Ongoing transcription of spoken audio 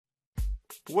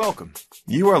Welcome.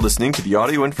 You are listening to the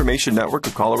Audio Information Network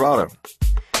of Colorado.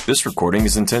 This recording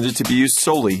is intended to be used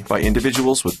solely by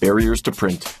individuals with barriers to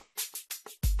print.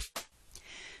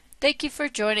 Thank you for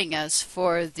joining us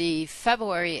for the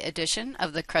February edition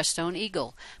of the Crestone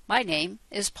Eagle. My name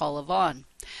is Paula Vaughn.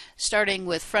 Starting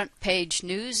with front page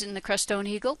news in the Crestone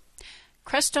Eagle.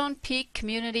 Crestone Peak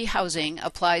Community Housing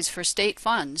applies for state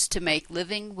funds to make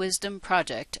Living Wisdom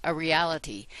Project a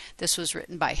reality. This was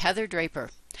written by Heather Draper.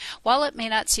 While it may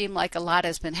not seem like a lot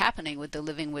has been happening with the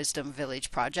Living Wisdom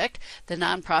Village project, the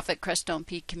nonprofit Crestone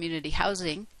Peak Community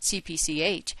Housing,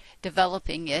 CPCH,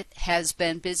 developing it has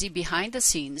been busy behind the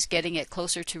scenes getting it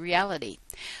closer to reality.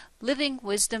 Living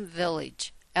Wisdom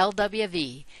Village,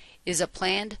 LWV, is a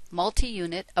planned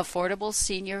multi-unit affordable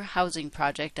senior housing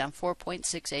project on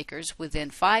 4.6 acres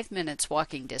within 5 minutes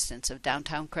walking distance of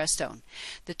downtown Crestone.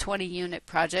 The 20-unit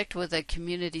project with a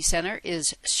community center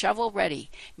is shovel-ready,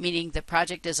 meaning the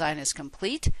project design is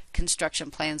complete,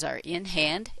 construction plans are in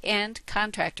hand, and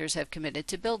contractors have committed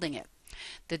to building it.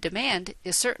 The demand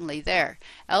is certainly there.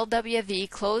 LWV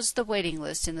closed the waiting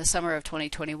list in the summer of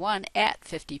 2021 at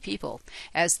 50 people,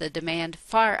 as the demand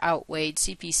far outweighed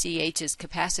CPCH's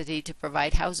capacity to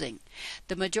provide housing.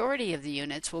 The majority of the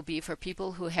units will be for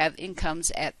people who have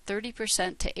incomes at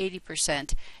 30% to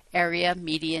 80% area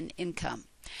median income.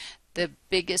 The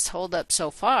biggest holdup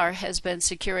so far has been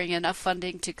securing enough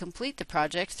funding to complete the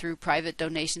project through private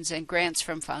donations and grants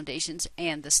from foundations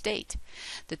and the state.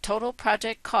 The total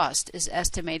project cost is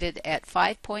estimated at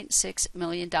 $5.6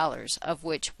 million, of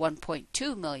which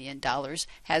 $1.2 million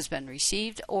has been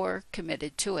received or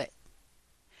committed to it.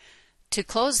 To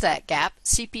close that gap,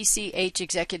 CPCH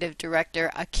Executive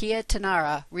Director Akia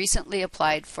Tanara recently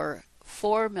applied for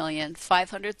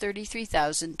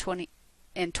 $4,533,029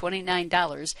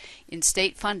 in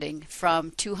state funding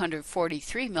from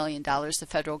 $243 million the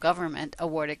federal government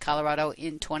awarded Colorado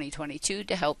in 2022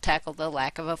 to help tackle the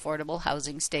lack of affordable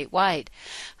housing statewide.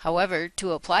 However,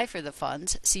 to apply for the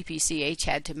funds, CPCH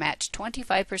had to match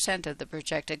 25% of the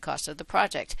projected cost of the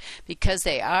project. Because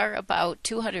they are about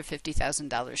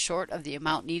 $250,000 short of the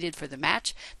amount needed for the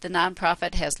match, the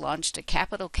nonprofit has launched a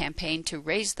capital campaign to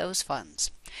raise those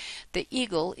funds. The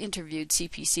Eagle interviewed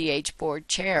CPCH Board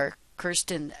Chair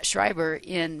Kirsten Schreiber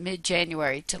in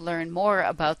mid-January to learn more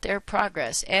about their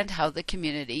progress and how the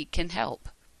community can help.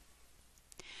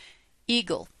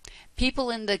 Eagle. People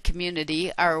in the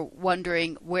community are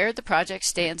wondering where the project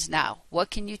stands now. What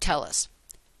can you tell us?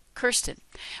 Kirsten.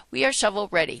 We are shovel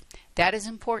ready. That is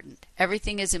important.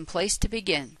 Everything is in place to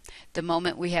begin. The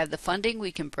moment we have the funding,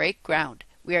 we can break ground.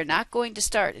 We are not going to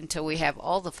start until we have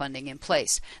all the funding in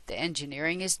place. The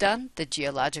engineering is done. The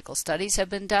geological studies have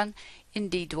been done.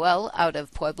 IndyDwell out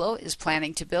of Pueblo is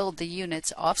planning to build the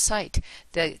units off-site.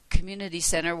 The community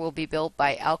center will be built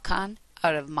by Alcon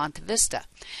out of Monte Vista.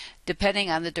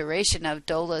 Depending on the duration of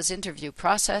DOLA's interview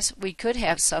process, we could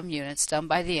have some units done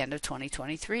by the end of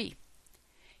 2023.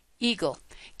 Eagle,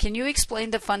 can you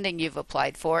explain the funding you've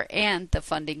applied for and the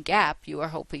funding gap you are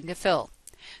hoping to fill?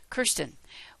 Kirsten,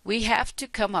 we have to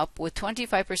come up with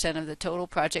 25% of the total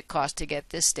project cost to get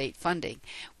this state funding.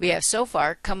 We have so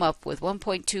far come up with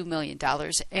 $1.2 million,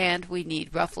 and we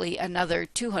need roughly another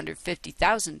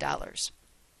 $250,000.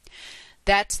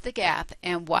 That's the gap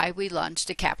and why we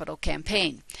launched a capital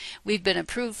campaign. We've been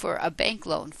approved for a bank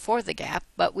loan for the gap,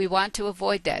 but we want to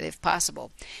avoid that if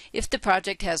possible. If the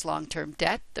project has long-term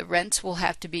debt, the rents will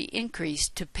have to be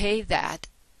increased to pay that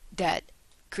debt,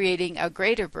 creating a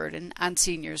greater burden on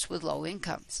seniors with low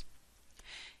incomes.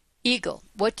 Eagle,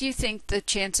 what do you think the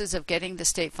chances of getting the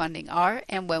state funding are,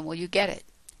 and when will you get it?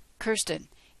 Kirsten,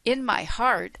 in my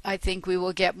heart, I think we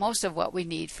will get most of what we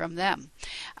need from them.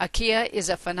 Akia is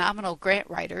a phenomenal grant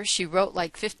writer. She wrote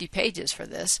like 50 pages for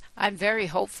this. I'm very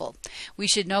hopeful. We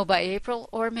should know by April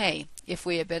or May if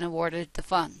we have been awarded the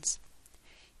funds.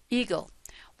 Eagle,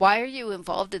 why are you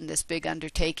involved in this big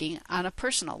undertaking on a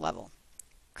personal level?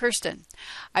 Kirsten,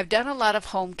 I've done a lot of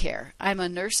home care. I'm a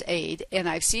nurse aide, and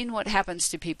I've seen what happens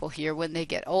to people here when they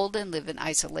get old and live in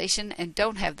isolation and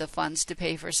don't have the funds to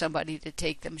pay for somebody to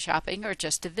take them shopping or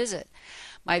just to visit.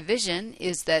 My vision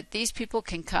is that these people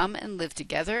can come and live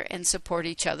together and support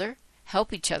each other,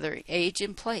 help each other age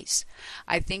in place.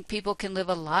 I think people can live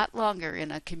a lot longer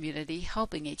in a community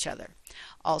helping each other.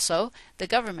 Also, the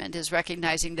government is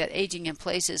recognizing that aging in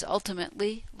place is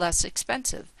ultimately less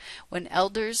expensive. When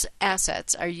elders'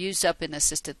 assets are used up in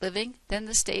assisted living, then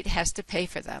the state has to pay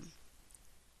for them.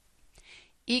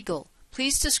 Eagle,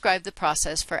 please describe the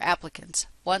process for applicants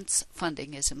once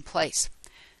funding is in place.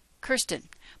 Kirsten,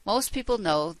 most people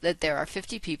know that there are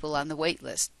 50 people on the wait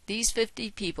list. These 50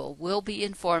 people will be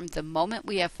informed the moment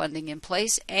we have funding in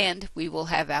place, and we will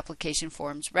have application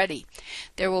forms ready.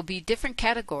 There will be different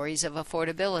categories of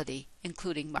affordability,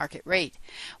 including market rate.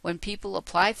 When people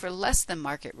apply for less than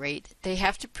market rate, they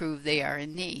have to prove they are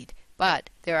in need.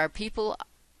 But there are people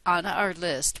on our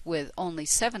list with only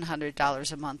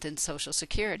 $700 a month in Social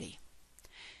Security.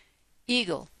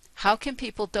 Eagle, how can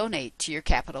people donate to your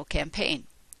capital campaign?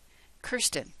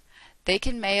 Kirsten, they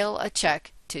can mail a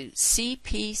check to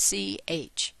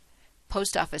CPCH,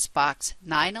 Post Office Box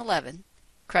 911,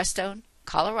 Crestone,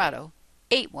 Colorado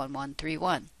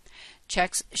 81131.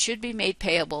 Checks should be made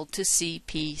payable to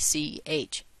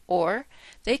CPCH, or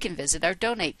they can visit our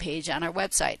donate page on our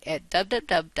website at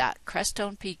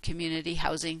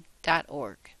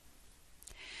www.crestonecommunityhousing.org.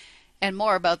 And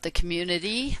more about the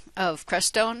community of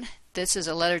Crestone. This is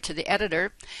a letter to the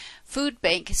editor. Food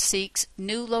Bank seeks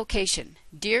new location.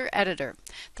 Dear Editor,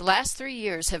 the last 3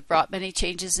 years have brought many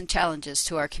changes and challenges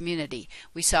to our community.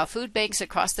 We saw food banks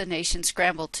across the nation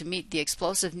scramble to meet the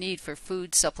explosive need for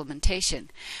food supplementation.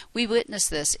 We witnessed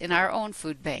this in our own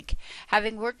food bank.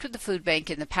 Having worked with the food bank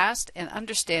in the past and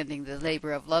understanding the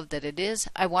labor of love that it is,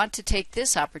 I want to take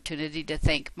this opportunity to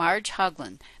thank Marge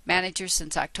Hoagland, manager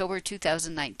since October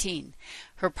 2019.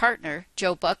 Her partner,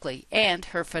 Joe Buckley, and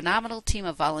her phenomenal team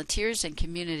of volunteers and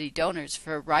community donors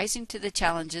for rising to the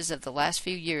challenges of the last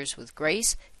few years with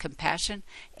grace, compassion,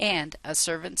 and a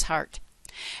servant's heart.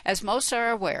 As most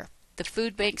are aware, the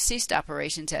food bank ceased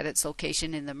operations at its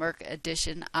location in the Merck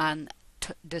Addition on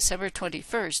December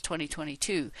 21st,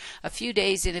 2022, a few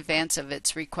days in advance of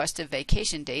its requested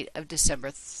vacation date of December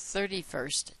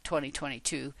 31st,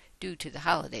 2022, due to the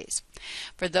holidays.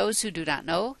 For those who do not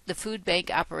know, the food bank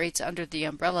operates under the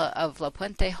umbrella of La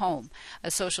Puente Home,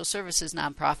 a social services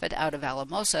nonprofit out of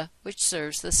Alamosa, which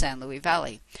serves the San Luis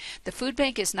Valley. The food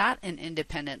bank is not an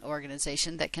independent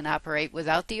organization that can operate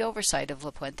without the oversight of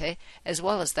La Puente, as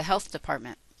well as the health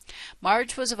department.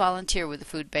 Marge was a volunteer with the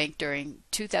food bank during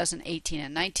 2018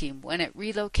 and 19 when it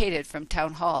relocated from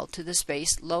Town Hall to the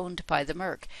space loaned by the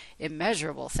Merck,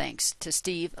 immeasurable thanks to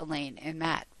Steve, Elaine, and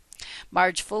Matt.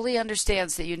 Marge fully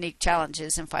understands the unique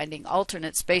challenges in finding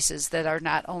alternate spaces that are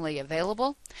not only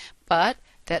available, but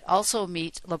that also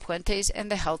meet La Puente's and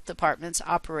the health department's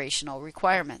operational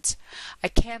requirements. I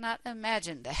cannot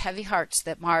imagine the heavy hearts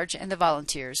that Marge and the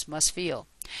volunteers must feel.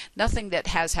 Nothing that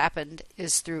has happened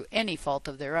is through any fault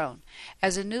of their own.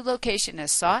 As a new location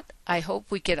is sought, I hope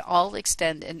we can all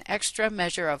extend an extra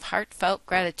measure of heartfelt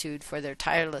gratitude for their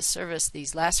tireless service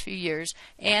these last few years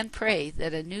and pray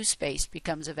that a new space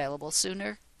becomes available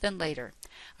sooner than later.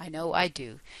 I know I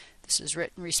do. This is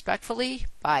written respectfully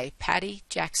by Patty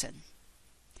Jackson.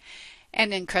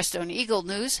 And in Crestone Eagle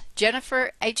news,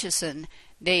 Jennifer Aitchison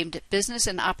named Business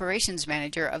and Operations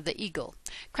Manager of the Eagle.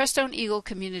 Crestone Eagle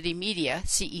Community Media,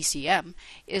 CECM,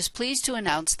 is pleased to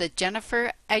announce that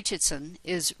Jennifer Aitchison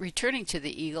is returning to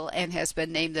the Eagle and has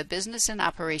been named the Business and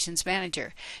Operations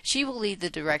Manager. She will lead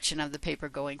the direction of the paper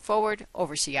going forward,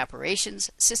 oversee operations,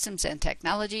 systems and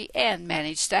technology, and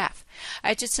manage staff.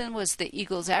 Aitchison was the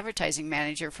Eagle's advertising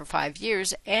manager for 5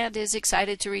 years and is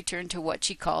excited to return to what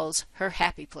she calls her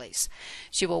happy place.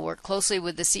 She will work closely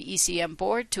with the CECM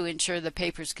board to ensure the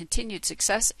paper's continued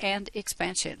success and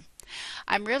expansion.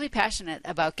 I'm really passionate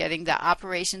about getting the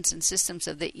operations and systems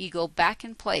of the Eagle back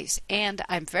in place, and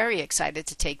I'm very excited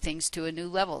to take things to a new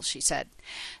level, she said.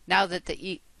 Now that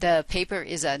the paper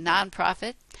is a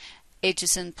nonprofit,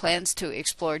 Aitchison plans to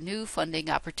explore new funding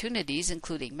opportunities,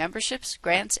 including memberships,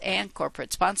 grants, and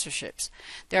corporate sponsorships.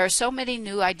 There are so many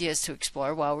new ideas to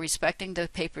explore while respecting the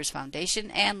paper's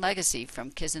foundation and legacy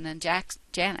from Kizan and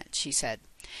Janet, she said.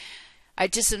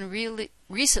 Aitchison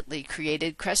recently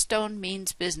created Crestone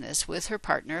Means Business with her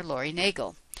partner Lori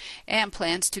Nagel and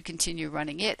plans to continue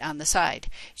running it on the side.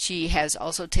 She has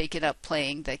also taken up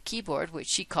playing the keyboard, which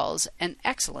she calls an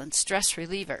excellent stress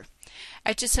reliever.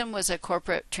 Aitchison was a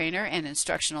corporate trainer and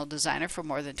instructional designer for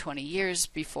more than 20 years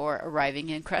before arriving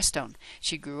in Crestone.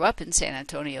 She grew up in San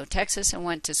Antonio, Texas, and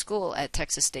went to school at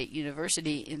Texas State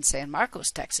University in San Marcos,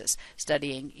 Texas,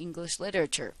 studying English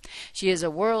literature. She is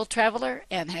a world traveler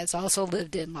and has also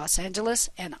lived in Los Angeles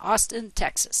and Austin,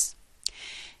 Texas.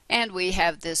 And we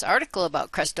have this article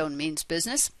about Crestone Means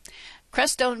Business.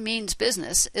 Crestone Means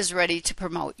Business is ready to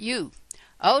promote you.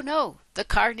 Oh no, the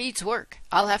car needs work.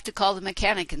 I'll have to call the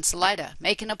mechanic in Salida,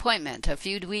 make an appointment a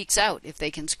few weeks out if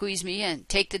they can squeeze me in,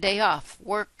 take the day off,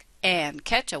 work, and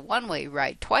catch a one-way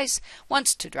ride twice,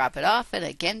 once to drop it off and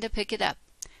again to pick it up.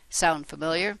 Sound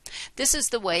familiar? This is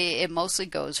the way it mostly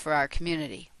goes for our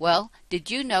community. Well, did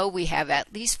you know we have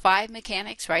at least 5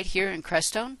 mechanics right here in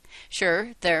Crestone?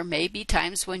 Sure, there may be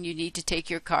times when you need to take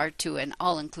your car to an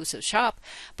all-inclusive shop,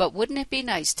 but wouldn't it be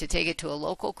nice to take it to a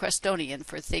local Crestonian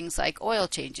for things like oil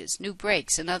changes, new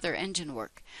brakes, and other engine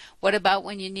work? What about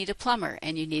when you need a plumber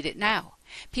and you need it now?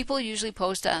 People usually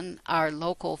post on our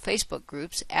local Facebook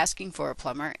groups asking for a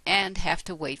plumber and have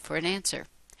to wait for an answer.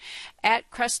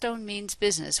 At Crestone Means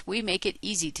Business, we make it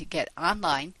easy to get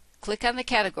online, click on the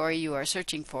category you are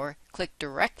searching for, click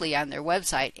directly on their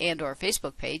website and or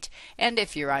Facebook page, and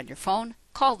if you're on your phone,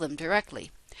 call them directly.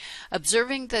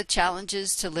 Observing the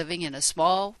challenges to living in a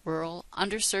small, rural,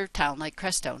 underserved town like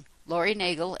Crestone, Lori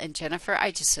Nagel and Jennifer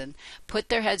Eichison put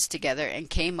their heads together and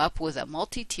came up with a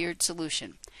multi-tiered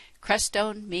solution,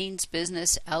 Crestone Means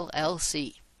Business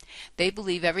LLC. They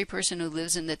believe every person who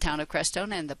lives in the town of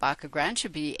Crestone and the Baca Grande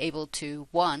should be able to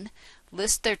 1.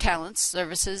 List their talents,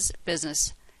 services,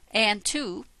 business, and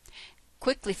 2.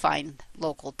 Quickly find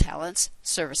local talents,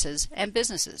 services, and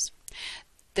businesses.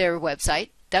 Their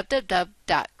website,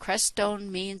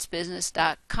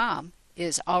 www.crestonemeansbusiness.com,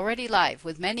 is already live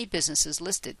with many businesses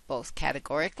listed both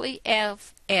categorically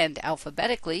and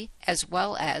alphabetically, as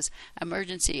well as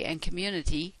emergency and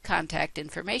community contact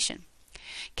information.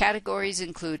 Categories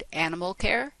include animal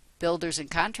care, builders and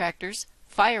contractors,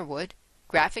 firewood,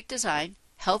 graphic design,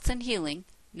 health and healing,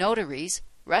 notaries,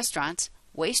 restaurants,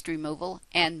 waste removal,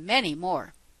 and many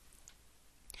more.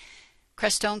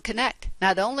 Crestone Connect.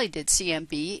 Not only did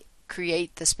CMB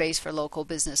create the space for local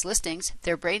business listings,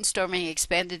 their brainstorming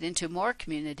expanded into more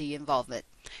community involvement.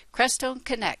 Crestone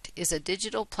Connect is a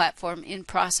digital platform in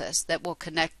process that will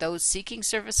connect those seeking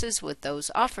services with those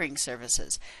offering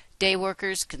services, day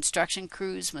workers, construction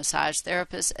crews, massage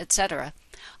therapists, etc.,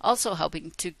 also helping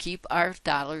to keep our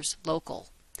dollars local.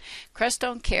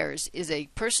 Crestone Cares is a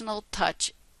personal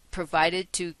touch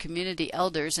provided to community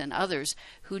elders and others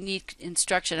who need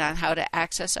instruction on how to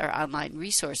access our online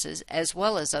resources as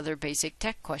well as other basic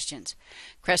tech questions.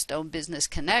 Crestone Business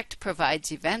Connect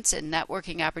provides events and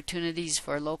networking opportunities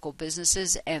for local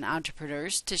businesses and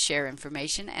entrepreneurs to share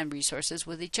information and resources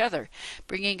with each other,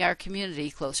 bringing our community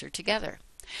closer together.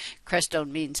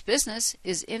 Crestone Means Business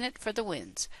is in it for the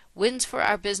wins. Wins for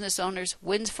our business owners,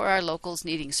 wins for our locals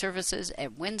needing services,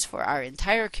 and wins for our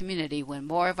entire community when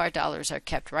more of our dollars are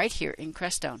kept right here in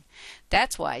Crestone.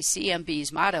 That's why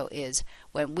CMB's motto is,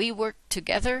 when we work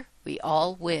together, we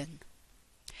all win.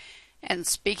 And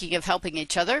speaking of helping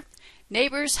each other,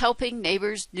 Neighbors Helping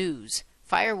Neighbors News.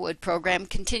 Firewood program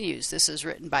continues. This is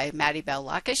written by Maddie Bell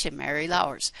Lockish and Mary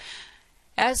Lowers.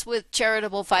 As with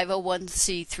charitable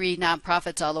 501c3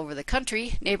 nonprofits all over the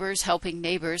country, Neighbors Helping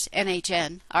Neighbors,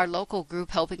 NHN, our local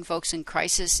group helping folks in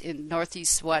crisis in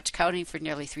Northeast Saguache County for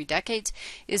nearly 3 decades,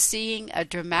 is seeing a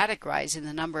dramatic rise in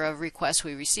the number of requests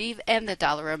we receive and the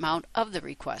dollar amount of the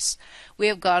requests. We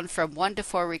have gone from 1 to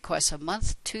 4 requests a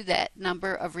month to that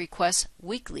number of requests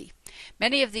weekly.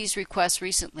 Many of these requests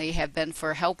recently have been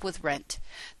for help with rent.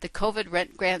 The COVID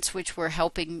rent grants, which were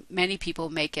helping many people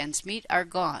make ends meet, are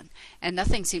gone, and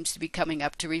nothing seems to be coming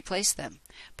up to replace them.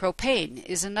 Propane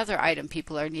is another item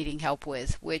people are needing help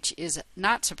with, which is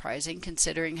not surprising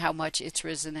considering how much it's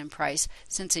risen in price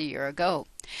since a year ago.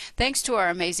 Thanks to our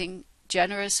amazing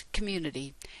generous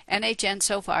community, NHN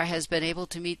so far has been able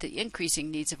to meet the increasing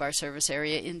needs of our service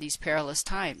area in these perilous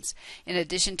times. In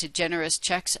addition to generous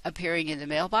checks appearing in the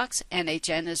mailbox,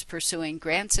 NHN is pursuing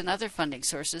grants and other funding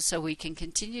sources so we can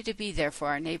continue to be there for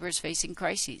our neighbors facing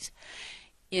crises.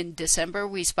 In December,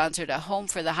 we sponsored a Home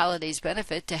for the Holidays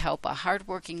benefit to help a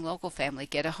hard-working local family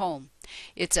get a home.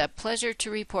 It's a pleasure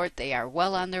to report they are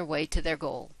well on their way to their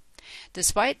goal.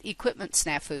 Despite equipment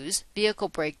snafus, vehicle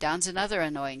breakdowns, and other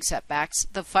annoying setbacks,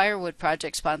 the firewood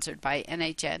project sponsored by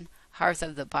NHN, Hearth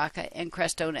of the Baca, and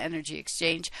Crestone Energy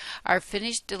Exchange are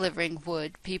finished delivering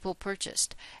wood people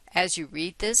purchased. As you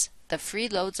read this, the free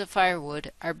loads of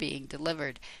firewood are being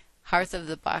delivered. Hearth of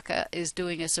the Baca is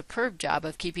doing a superb job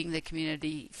of keeping the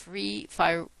community free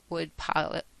firewood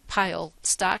pile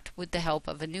stocked with the help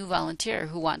of a new volunteer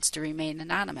who wants to remain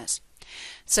anonymous.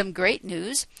 Some great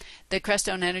news. The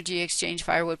Crestone Energy Exchange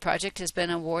Firewood Project has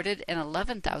been awarded an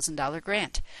 $11,000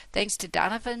 grant, thanks to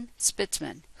Donovan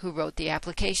Spitzman, who wrote the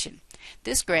application.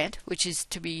 This grant, which is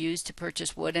to be used to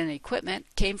purchase wood and equipment,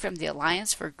 came from the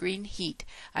Alliance for Green Heat,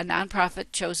 a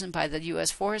nonprofit chosen by the U.S.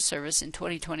 Forest Service in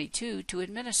 2022 to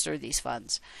administer these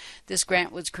funds. This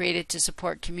grant was created to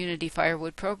support community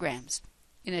firewood programs.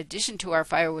 In addition to our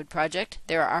firewood project,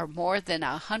 there are more than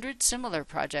 100 similar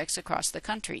projects across the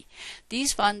country.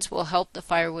 These funds will help the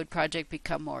firewood project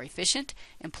become more efficient,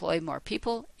 employ more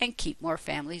people, and keep more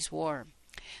families warm.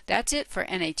 That's it for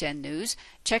NHN News.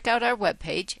 Check out our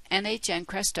webpage,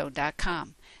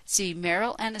 nhncrestone.com. See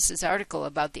Merrill Ennis's article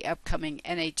about the upcoming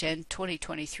NHN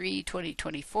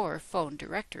 2023-2024 phone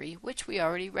directory, which we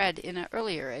already read in an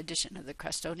earlier edition of the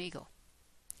Crestone Eagle.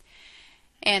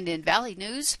 And in Valley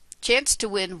News, chance to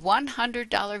win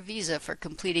 $100 visa for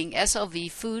completing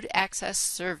SLV Food Access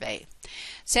Survey.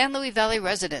 San Luis Valley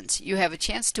residents, you have a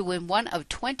chance to win one of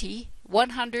 20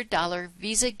 $100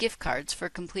 Visa gift cards for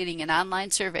completing an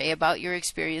online survey about your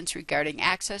experience regarding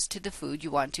access to the food you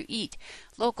want to eat,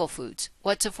 local foods,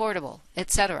 what's affordable,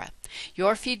 etc.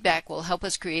 Your feedback will help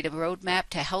us create a roadmap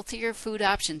to healthier food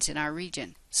options in our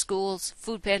region, schools,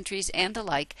 food pantries, and the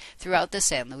like throughout the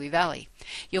San Luis Valley.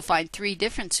 You'll find 3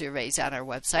 different surveys on our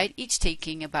website, each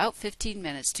taking about 15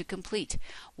 minutes to complete.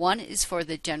 One is for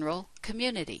the general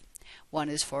community. One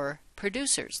is for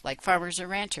producers, like farmers or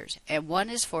ranchers, and one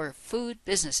is for food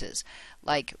businesses,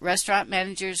 like restaurant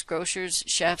managers, grocers,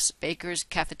 chefs, bakers,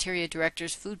 cafeteria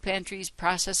directors, food pantries,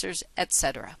 processors,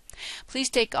 etc. Please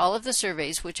take all of the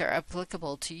surveys which are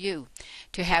applicable to you.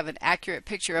 To have an accurate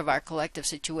picture of our collective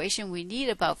situation, we need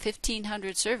about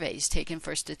 1,500 surveys taken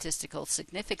for statistical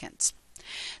significance.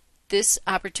 This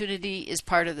opportunity is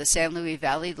part of the San Luis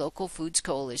Valley Local Foods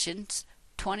Coalition's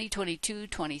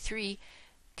 2022-23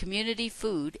 Community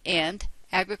Food and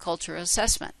Agriculture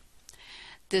Assessment.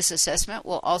 This assessment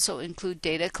will also include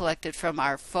data collected from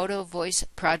our Photo Voice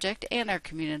project and our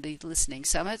community listening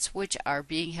summits, which are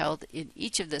being held in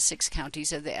each of the 6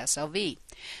 counties of the SLV.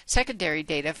 Secondary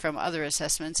data from other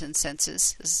assessments and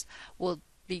censuses will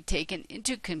be taken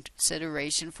into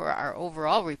consideration for our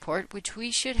overall report, which we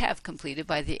should have completed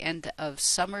by the end of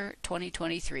summer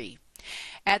 2023.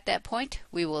 At that point,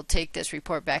 we will take this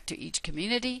report back to each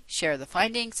community, share the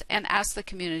findings, and ask the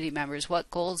community members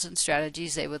what goals and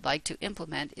strategies they would like to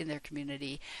implement in their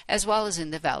community, as well as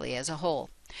in the Valley as a whole.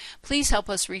 Please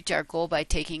help us reach our goal by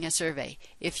taking a survey.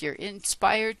 If you're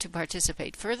inspired to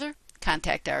participate further,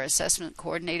 contact our assessment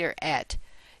coordinator at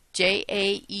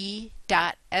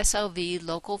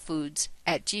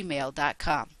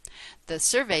jae.slvlocalfoods@gmail.com. The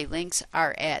survey links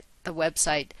are at the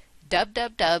website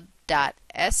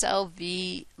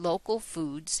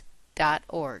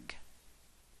www.slvlocalfoods.org.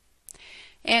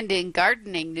 And in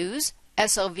gardening news,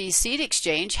 SLV Seed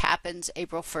Exchange happens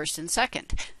April 1st and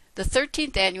 2nd. The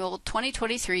 13th annual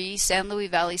 2023 San Luis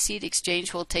Valley Seed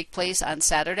Exchange will take place on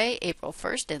Saturday, April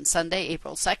 1st and Sunday,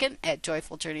 April 2nd at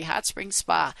Joyful Journey Hot Springs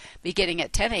Spa, beginning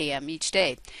at 10 a.m. each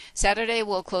day. Saturday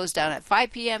will close down at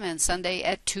 5 p.m. and Sunday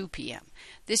at 2 p.m.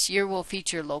 This year will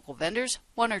feature local vendors,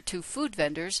 1 or 2 food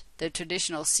vendors, the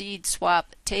traditional seed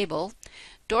swap table,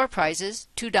 door prizes,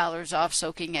 $2 off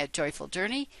soaking at Joyful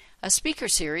Journey, a speaker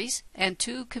series, and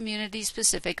 2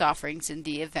 community-specific offerings in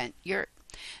the event yurt.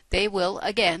 They will,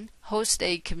 again, host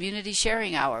a community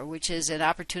sharing hour, which is an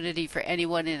opportunity for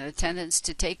anyone in attendance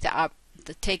to take the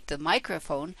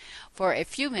microphone for a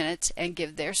few minutes and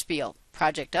give their spiel,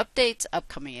 project updates,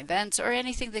 upcoming events, or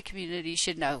anything the community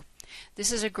should know.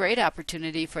 This is a great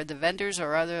opportunity for the vendors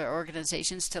or other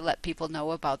organizations to let people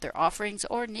know about their offerings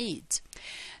or needs.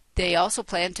 They also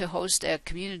plan to host a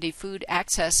community food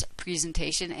access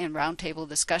presentation and roundtable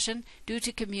discussion due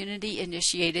to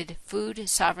community-initiated food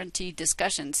sovereignty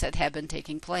discussions that have been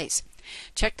taking place.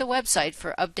 Check the website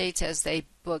for updates as they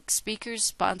book speakers,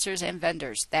 sponsors, and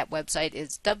vendors. That website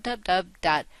is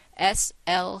www.slvse.org.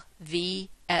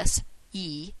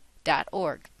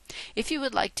 If you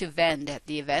would like to vend at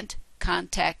the event,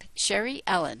 contact Sherry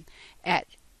Ellen at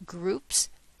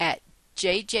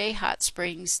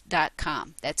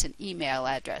groups@jjhotsprings.com. That's an email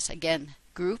address. Again,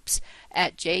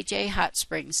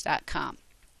 groups@jjhotsprings.com.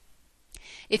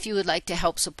 If you would like to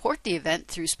help support the event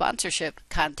through sponsorship,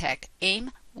 contact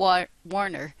Aim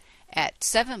Warner at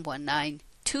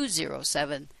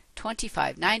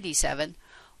 719-207-2597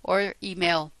 or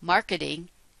email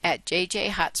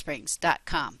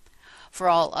marketing@jjhotsprings.com. For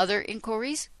all other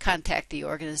inquiries, contact the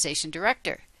organization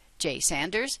director, Jay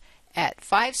Sanders, at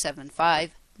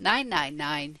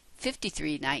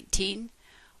 575-999-5319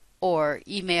 or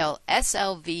email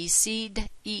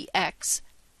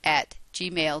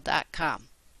slvseedex@gmail.com.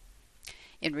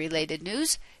 In related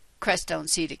news, Crestone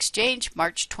Seed Exchange,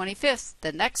 March 25th.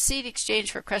 The next seed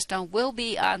exchange for Crestone will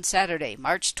be on Saturday,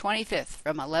 March 25th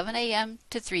from 11 a.m.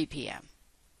 to 3 p.m.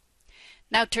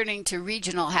 Now turning to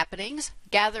regional happenings,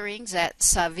 gatherings at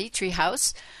Savitri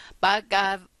House,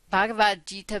 Bhagavad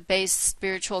Gita-based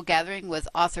spiritual gathering with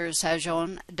author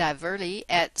Sajon Daverly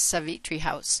at Savitri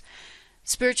House.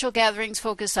 Spiritual gatherings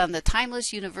focused on the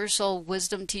timeless universal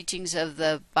wisdom teachings of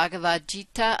the Bhagavad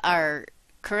Gita are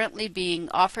currently being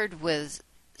offered with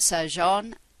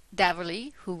Sajon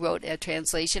Daverly, who wrote a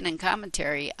translation and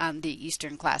commentary on the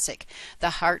Eastern classic,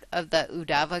 The Heart of the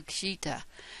Uddhava Gita.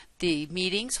 The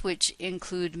meetings, which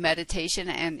include meditation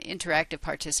and interactive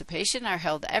participation, are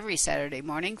held every Saturday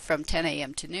morning from 10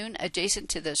 a.m. to noon, adjacent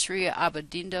to the Sri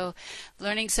Aurobindo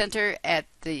Learning Center at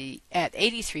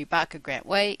 83 Baca Grant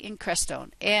Way in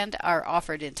Crestone, and are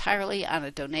offered entirely on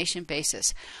a donation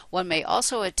basis. One may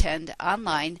also attend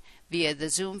online via the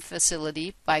Zoom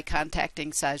facility by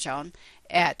contacting Sajan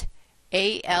at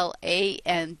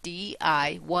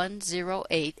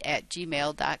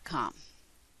alandi108@gmail.com.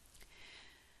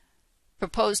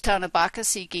 Proposed Town of Baca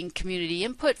seeking community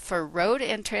input for road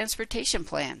and transportation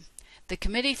plan. The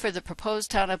committee for the proposed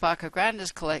Town of Baca Grande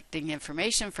is collecting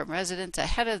information from residents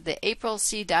ahead of the April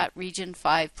CDOT Region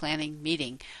 5 planning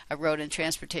meeting. A road and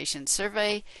transportation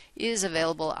survey is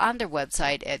available on their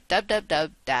website at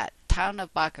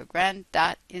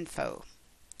www.townofbacagrande.info.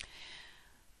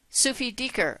 Sufi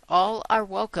Dikr, all are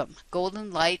welcome.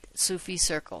 Golden Light Sufi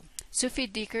Circle. Sufi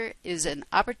Dikr is an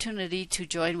opportunity to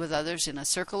join with others in a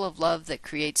circle of love that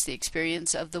creates the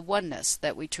experience of the oneness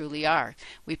that we truly are.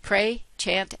 We pray,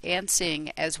 chant, and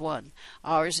sing as one.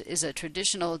 Ours is a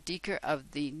traditional Dikr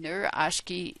of the Nur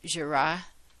Ashki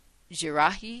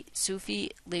Jirahi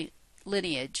Sufi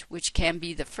lineage, which can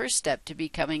be the first step to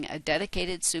becoming a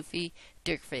dedicated Sufi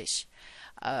Dervish.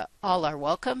 All are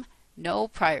welcome. No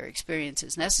prior experience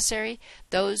is necessary.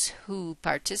 Those who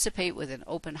participate with an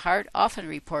open heart often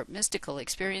report mystical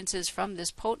experiences from this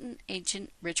potent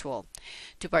ancient ritual.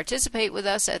 To participate with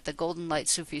us at the Golden Light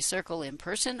Sufi Circle in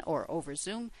person or over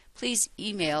Zoom, please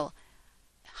email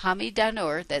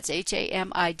Hamidanur, that's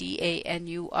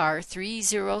HAMIDANUR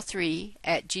 303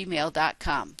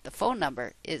 @gmail.com. The phone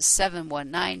number is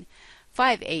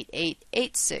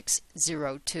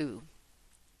 719-588-8602.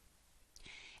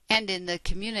 And in the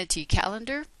community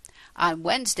calendar, on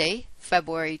Wednesday,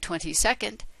 February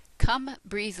 22nd, come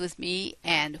breathe with me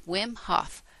and Wim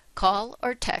Hof. Call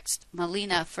or text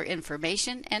Melina for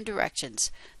information and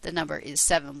directions. The number is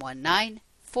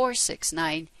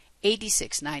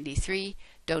 719-469-8693.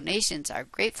 Donations are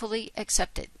gratefully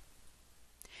accepted.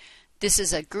 This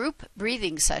is a group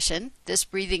breathing session. This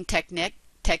breathing technique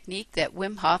that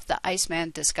Wim Hof, the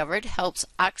Iceman, discovered helps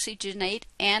oxygenate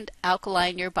and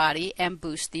alkaline your body and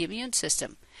boost the immune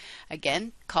system.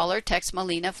 Again, call or text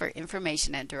Melina for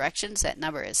information and directions. That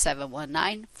number is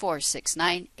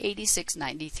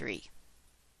 719-469-8693.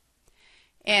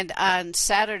 And on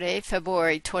Saturday,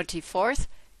 February 24th,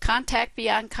 Contact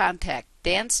Beyond Contact,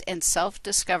 Dance and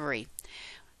Self-Discovery.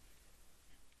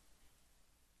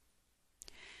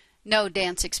 No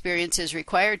dance experience is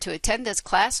required to attend this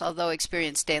class, although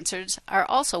experienced dancers are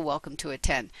also welcome to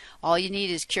attend. All you need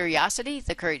is curiosity,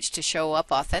 the courage to show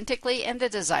up authentically, and the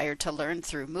desire to learn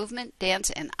through movement,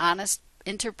 dance, and honest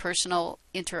interpersonal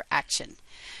interaction.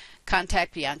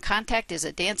 Contact Beyond Contact is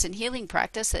a dance and healing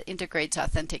practice that integrates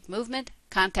authentic movement,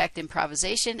 contact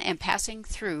improvisation, and passing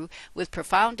through with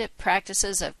profound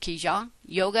practices of Qigong,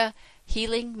 yoga,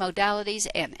 healing modalities,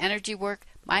 and energy work,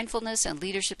 mindfulness and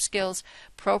leadership skills,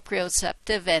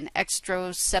 proprioceptive and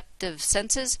extroceptive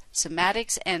senses,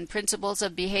 somatics, and principles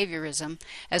of behaviorism,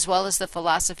 as well as the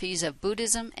philosophies of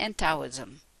Buddhism and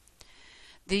Taoism.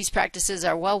 These practices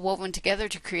are well woven together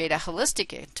to create a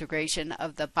holistic integration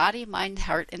of the body, mind,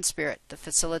 heart, and spirit. The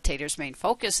facilitator's main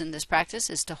focus in this practice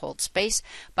is to hold space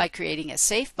by creating a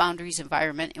safe boundaries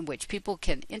environment in which people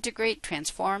can integrate,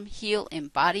 transform, heal in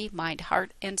body, mind,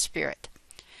 heart, and spirit.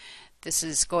 This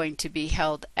is going to be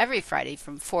held every Friday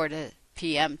from 4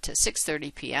 p.m. to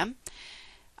 6:30 p.m.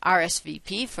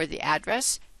 RSVP for the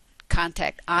address.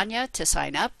 Contact Anya to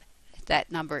sign up.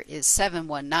 That number is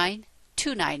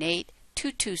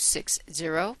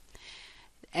 719-298-2260.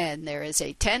 And there is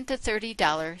a $10 to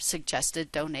 $30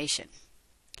 suggested donation.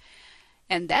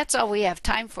 And that's all we have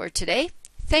time for today.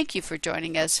 Thank you for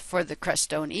joining us for the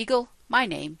Crestone Eagle. My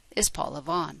name is Paula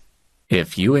Vaughn.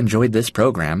 If you enjoyed this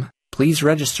program, please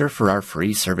register for our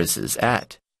free services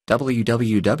at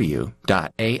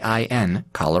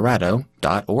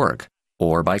www.aincolorado.org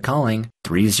or by calling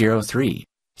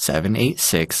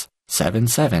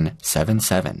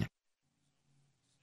 303-786-7777.